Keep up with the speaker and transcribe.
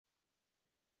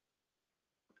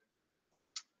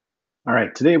All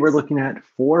right, today we're looking at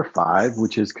 4-5,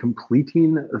 which is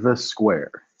completing the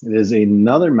square. It is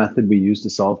another method we use to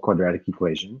solve quadratic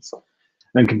equations.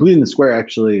 And completing the square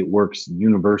actually works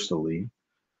universally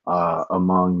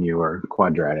among your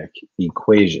quadratic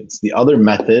equations. The other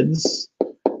methods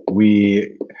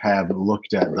we have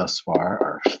looked at thus far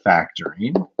are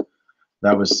factoring.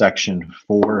 That was section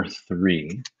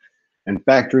 4.3. And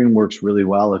factoring works really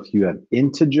well if you have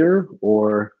integer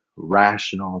or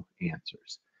rational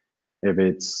answers.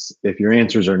 If your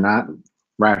answers are not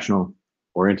rational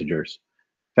or integers,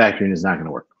 factoring is not going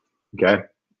to work. Okay.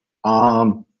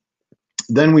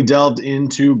 Then we delved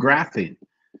into graphing.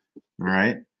 All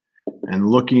right.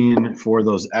 And looking for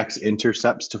those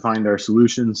x-intercepts to find our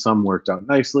solution. Some worked out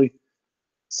nicely.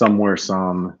 Some were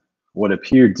what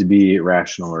appeared to be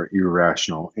rational or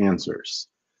irrational answers.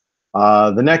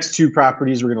 The next two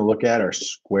properties we're going to look at are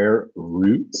square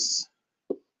roots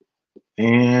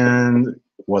and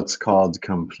what's called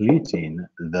completing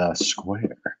the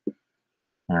square.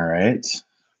 All right.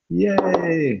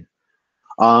 Yay.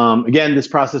 Again, this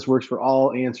process works for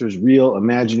all answers: real,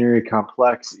 imaginary,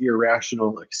 complex,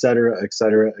 irrational, etc.,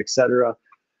 etc., etc.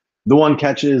 The one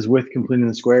catch is with completing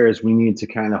the square is we need to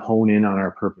kind of hone in on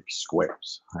our perfect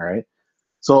squares. All right.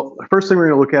 So first thing we're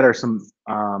going to look at are some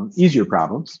easier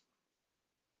problems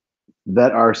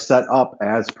that are set up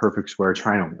as perfect square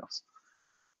trinomials.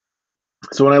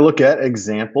 So when I look at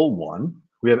example 1,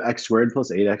 we have x squared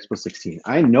plus 8x plus 16.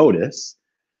 I notice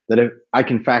that if I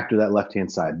can factor that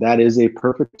left-hand side, that is a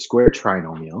perfect square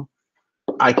trinomial.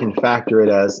 I can factor it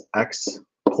as x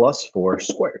plus 4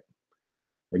 squared.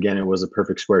 Again, it was a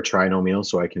perfect square trinomial,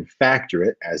 so I can factor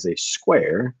it as a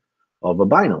square of a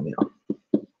binomial.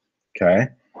 Okay.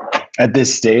 At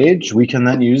this stage, we can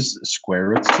then use square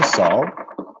roots to solve.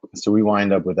 So we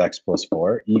wind up with x plus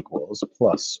 4 equals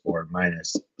plus or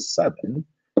minus 7,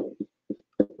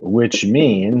 which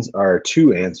means our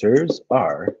two answers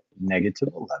are negative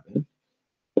 11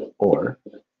 or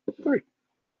 3.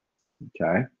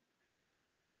 Okay.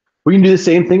 We can do the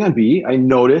same thing on B. I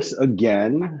notice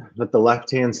again that the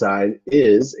left-hand side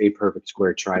is a perfect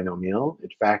square trinomial.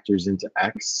 It factors into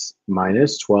x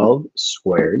minus 12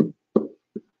 squared.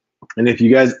 And if you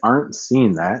guys aren't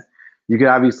seeing that, you could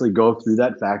obviously go through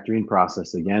that factoring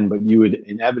process again, but you would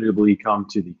inevitably come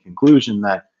to the conclusion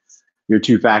that your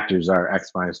two factors are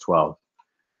x minus 12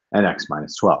 and x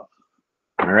minus 12.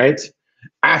 All right.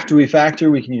 After we factor,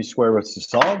 we can use square roots to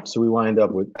solve. So we wind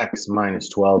up with x minus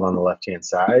 12 on the left-hand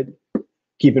side.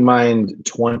 Keep in mind,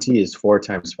 20 is 4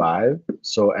 times 5.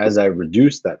 So as I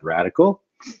reduce that radical,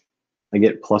 I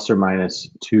get plus or minus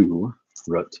 2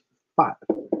 root 5.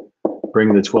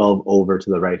 Bring the 12 over to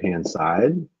the right-hand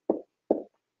side.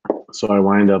 So I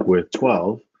wind up with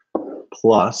 12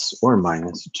 plus or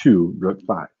minus 2 root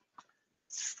 5.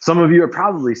 Some of you are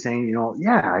probably saying,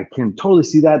 yeah, I can totally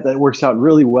see that. That works out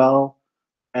really well,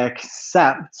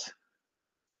 except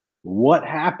what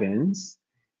happens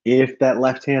if that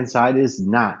left-hand side is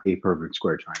not a perfect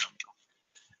square trinomial?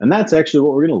 And that's actually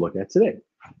what we're going to look at today,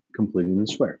 completing the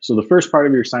square. So the first part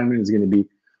of your assignment is going to be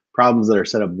problems that are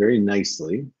set up very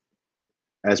nicely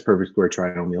as perfect square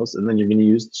trinomials, and then you're going to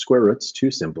use the square roots to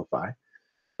simplify.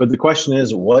 But the question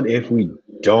is, what if we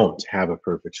don't have a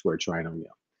perfect square trinomial?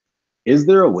 Is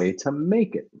there a way to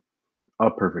make it a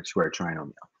perfect square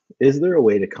trinomial? Is there a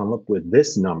way to come up with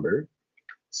this number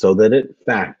so that it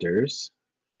factors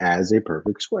as a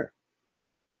perfect square?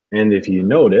 And if you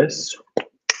notice,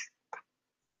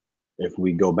 if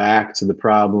we go back to the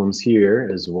problems here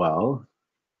as well,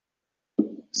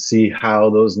 see how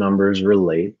those numbers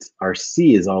relate. Our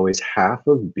c is always half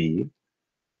of b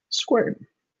squared.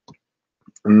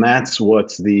 And that's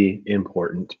what's the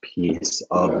important piece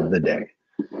of the day.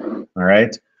 All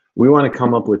right. We want to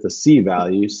come up with a c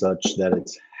value such that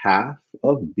it's half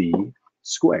of b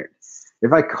squared.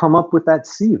 If I come up with that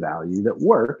c value that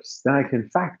works, then I can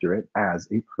factor it as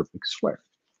a perfect square.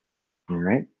 All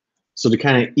right. So to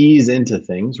kind of ease into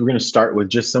things, we're going to start with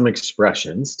just some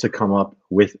expressions to come up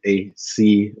with a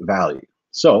c value.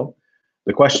 So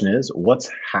the question is,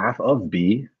 what's half of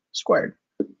b squared?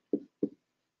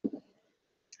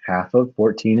 Half of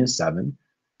 14 is 7.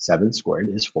 7 squared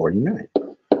is 49.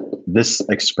 This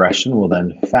expression will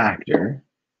then factor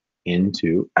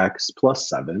into x plus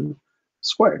 7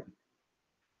 squared.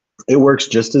 It works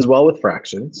just as well with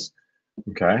fractions,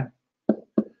 okay?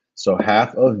 So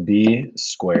half of b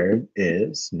squared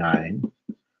is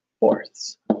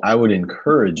 9/4. I would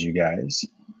encourage you guys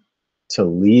to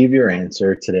leave your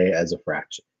answer today as a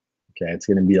fraction, okay? It's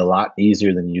going to be a lot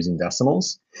easier than using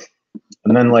decimals.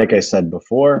 And then, like I said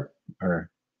before,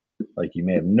 or like you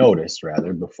may have noticed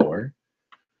rather before,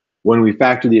 When we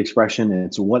factor the expression,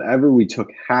 it's whatever we took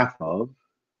half of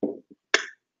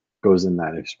goes in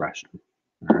that expression.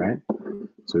 All right.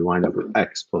 So we wind up with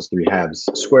x plus 3 halves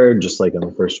squared, just like on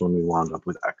the first one, we wound up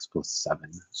with x plus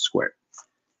 7 squared.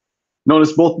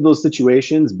 Notice both of those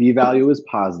situations, b value is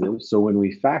positive. So when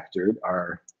we factored,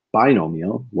 our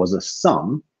binomial was a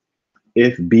sum.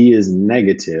 If b is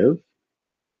negative,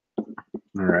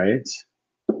 all right,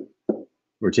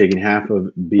 we're taking half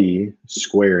of b,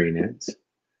 squaring it.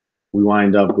 We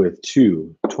wind up with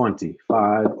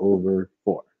 225 over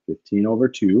 4. 15 over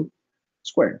 2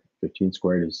 squared. 15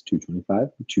 squared is 225.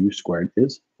 2 squared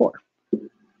is 4.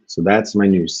 So that's my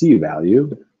new c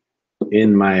value.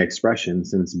 In my expression,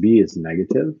 since b is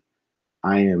negative,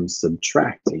 I am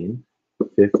subtracting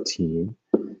 15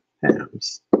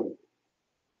 halves.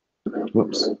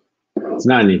 Whoops. It's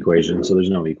not an equation, so there's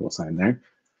no equal sign there.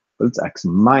 But it's x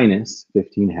minus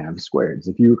 15 halves squared.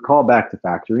 If you recall back to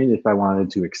factoring, if I wanted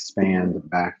to expand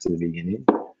back to the beginning,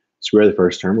 square the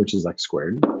first term, which is x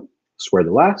squared, square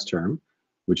the last term,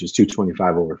 which is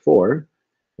 225 over 4,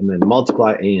 and then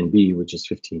multiply a and b, which is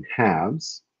 15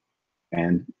 halves,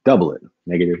 and double it.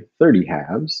 Negative 30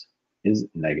 halves is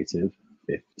negative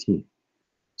 15.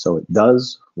 So it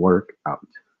does work out.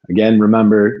 Again,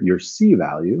 remember your c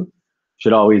value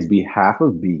should always be half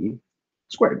of b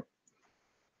squared.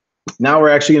 Now we're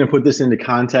actually going to put this into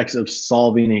context of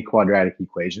solving a quadratic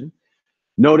equation.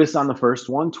 Notice on the first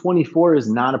one, 24 is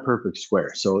not a perfect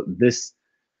square. So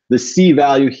the c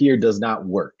value here does not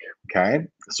work, okay?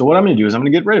 So what I'm going to do is I'm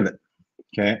going to get rid of it,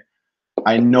 okay?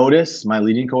 I notice my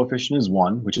leading coefficient is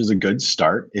 1, which is a good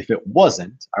start. If it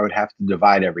wasn't, I would have to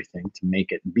divide everything to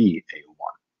make it be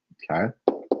a 1, okay?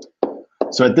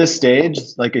 So at this stage,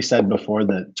 like I said before,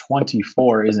 the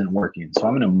 24 isn't working. So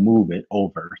I'm going to move it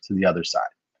over to the other side.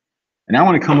 And I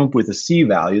want to come up with a c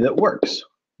value that works.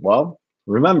 Well,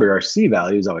 remember our c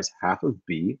value is always half of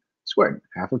b squared.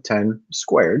 Half of 10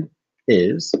 squared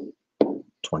is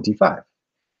 25.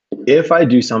 If I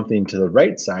do something to the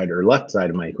right side or left side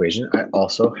of my equation, I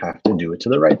also have to do it to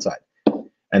the right side.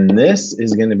 And this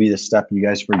is going to be the step you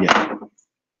guys forget.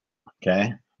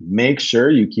 Okay? Make sure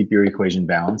you keep your equation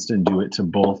balanced and do it to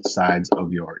both sides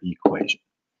of your equation.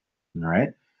 All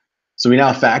right? So we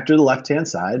now factor the left-hand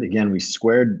side. Again, we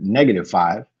squared negative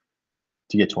 5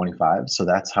 to get 25. So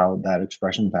that's how that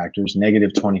expression factors.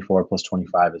 Negative 24 plus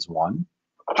 25 is 1.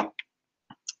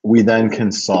 We then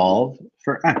can solve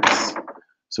for x.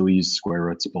 So we use square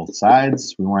roots both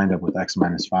sides. We wind up with x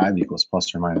minus 5 equals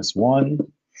plus or minus 1.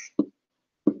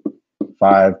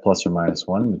 5 plus or minus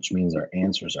 1, which means our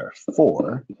answers are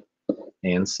 4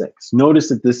 and 6.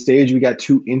 Notice at this stage we got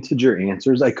two integer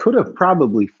answers. I could have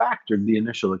probably factored the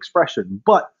initial expression,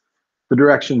 but the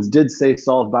directions did say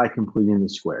solve by completing the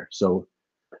square. So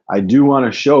I do want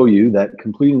to show you that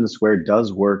completing the square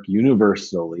does work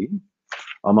universally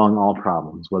among all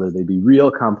problems, whether they be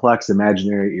real, complex,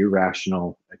 imaginary,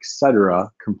 irrational,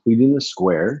 etc. Completing the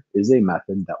square is a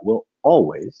method that will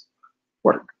always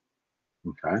work.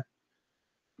 Okay.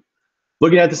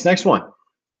 Looking at this next one.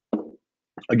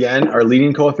 Again, our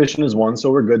leading coefficient is 1, so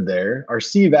we're good there. Our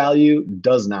c value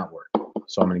does not work,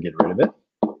 so I'm going to get rid of it,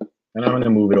 and I'm going to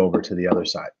move it over to the other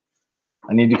side.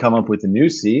 I need to come up with a new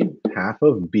c, half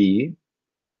of b,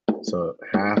 so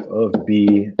half of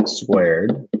b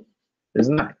squared is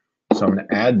 9. So I'm going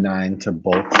to add 9 to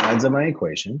both sides of my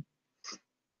equation.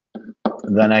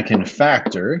 Then I can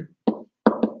factor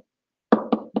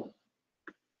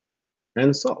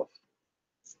and solve.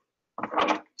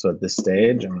 So at this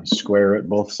stage, I'm going to square root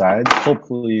both sides.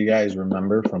 Hopefully you guys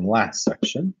remember from last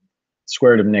section,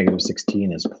 square root of negative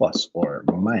 16 is plus or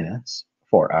minus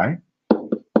 4i.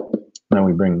 Now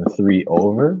we bring the 3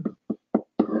 over.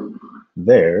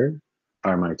 There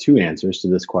are my two answers to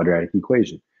this quadratic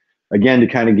equation. Again, to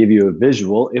kind of give you a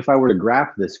visual, if I were to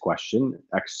graph this question,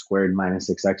 x squared minus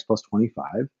 6x plus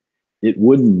 25, it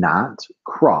would not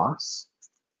cross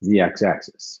the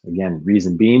x-axis. Again,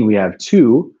 reason being, we have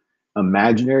two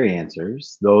imaginary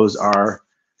answers. Those are,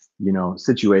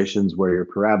 situations where your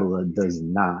parabola does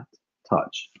not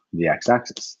touch the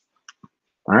x-axis.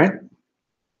 All right.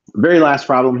 Very last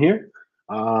problem here.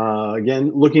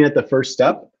 Again, looking at the first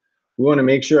step, we want to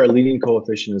make sure our leading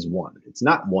coefficient is 1. It's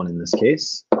not 1 in this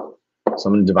case. So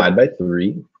I'm going to divide by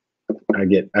 3. I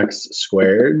get x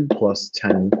squared plus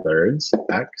 10 thirds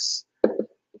x.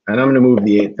 And I'm going to move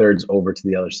the 8 thirds over to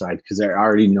the other side because I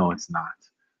already know it's not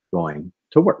going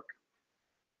to work.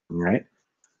 All right.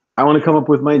 I want to come up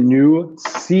with my new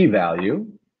c value.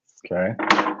 Okay.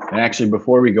 And actually,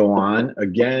 before we go on,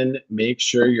 again, make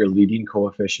sure your leading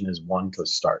coefficient is 1 to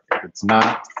start. If it's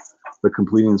not, the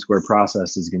completing the square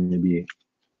process is going to be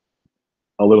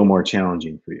a little more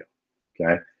challenging for you.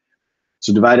 okay?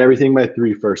 So divide everything by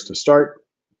 3 first to start.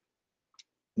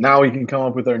 Now we can come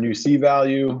up with our new C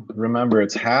value. Remember,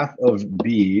 it's half of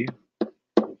B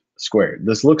squared.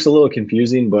 This looks a little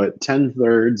confusing, but 10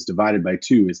 thirds divided by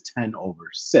 2 is 10 over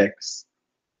 6.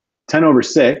 10 over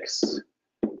 6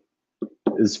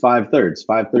 is 5 thirds.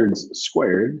 5 thirds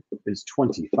squared is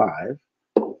 25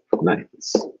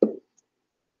 ninths.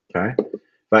 Okay.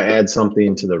 If I add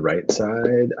something to the right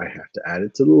side, I have to add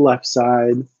it to the left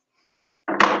side.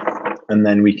 And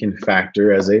then we can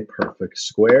factor as a perfect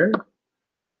square.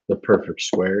 The perfect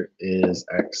square is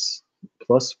x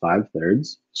plus 5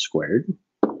 thirds squared.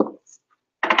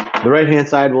 The right-hand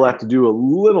side we'll have to do a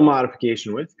little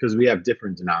modification with because we have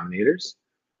different denominators.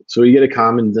 So we get a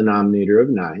common denominator of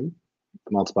 9,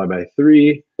 multiply by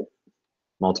 3,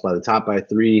 multiply the top by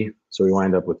 3, so we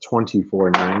wind up with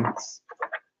 24 ninths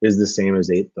is the same as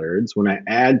 8 thirds. When I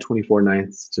add 24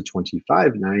 ninths to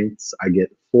 25 ninths, I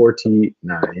get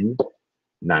 49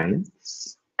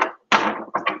 ninths.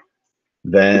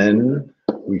 Then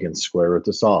we can square root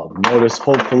to solve. Notice,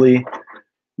 hopefully,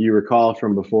 you recall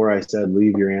from before I said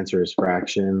leave your answer as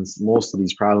fractions. Most of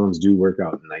these problems do work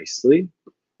out nicely.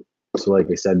 So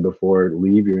like I said before,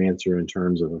 leave your answer in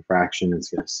terms of a fraction. It's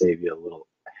going to save you a little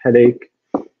headache.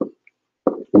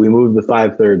 We move the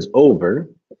 5 thirds over,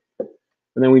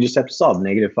 and then we just have to solve.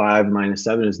 Negative 5 minus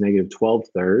 7 is negative 12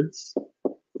 thirds.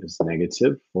 Is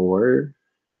negative 4.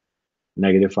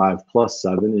 Negative 5 plus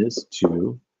 7 is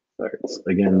 2 thirds.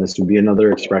 Again, this would be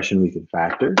another expression we could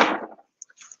factor.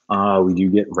 We do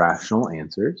get rational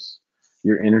answers.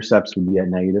 Your intercepts would be at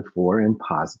negative 4 and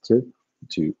positive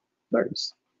 2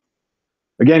 thirds.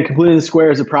 Again, completing the square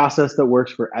is a process that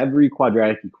works for every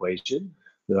quadratic equation.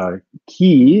 The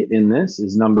key in this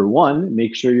is number 1,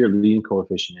 make sure your leading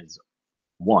coefficient is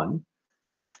 1.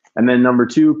 And then number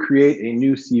 2, create a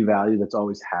new C value that's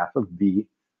always half of B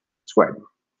squared.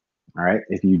 All right,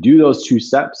 if you do those 2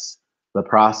 steps, the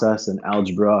process in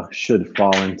algebra should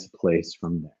fall into place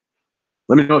from there.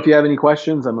 Let me know if you have any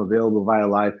questions. I'm available via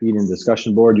live feed and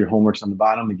discussion board. Your homework's on the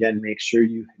bottom. Again, make sure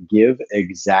you give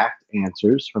exact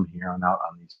answers from here on out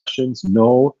on these questions.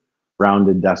 No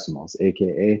rounded decimals,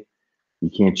 AKA you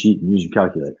can't cheat and use your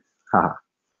calculator. Haha.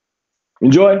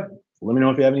 Enjoy. Let me know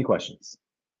if you have any questions.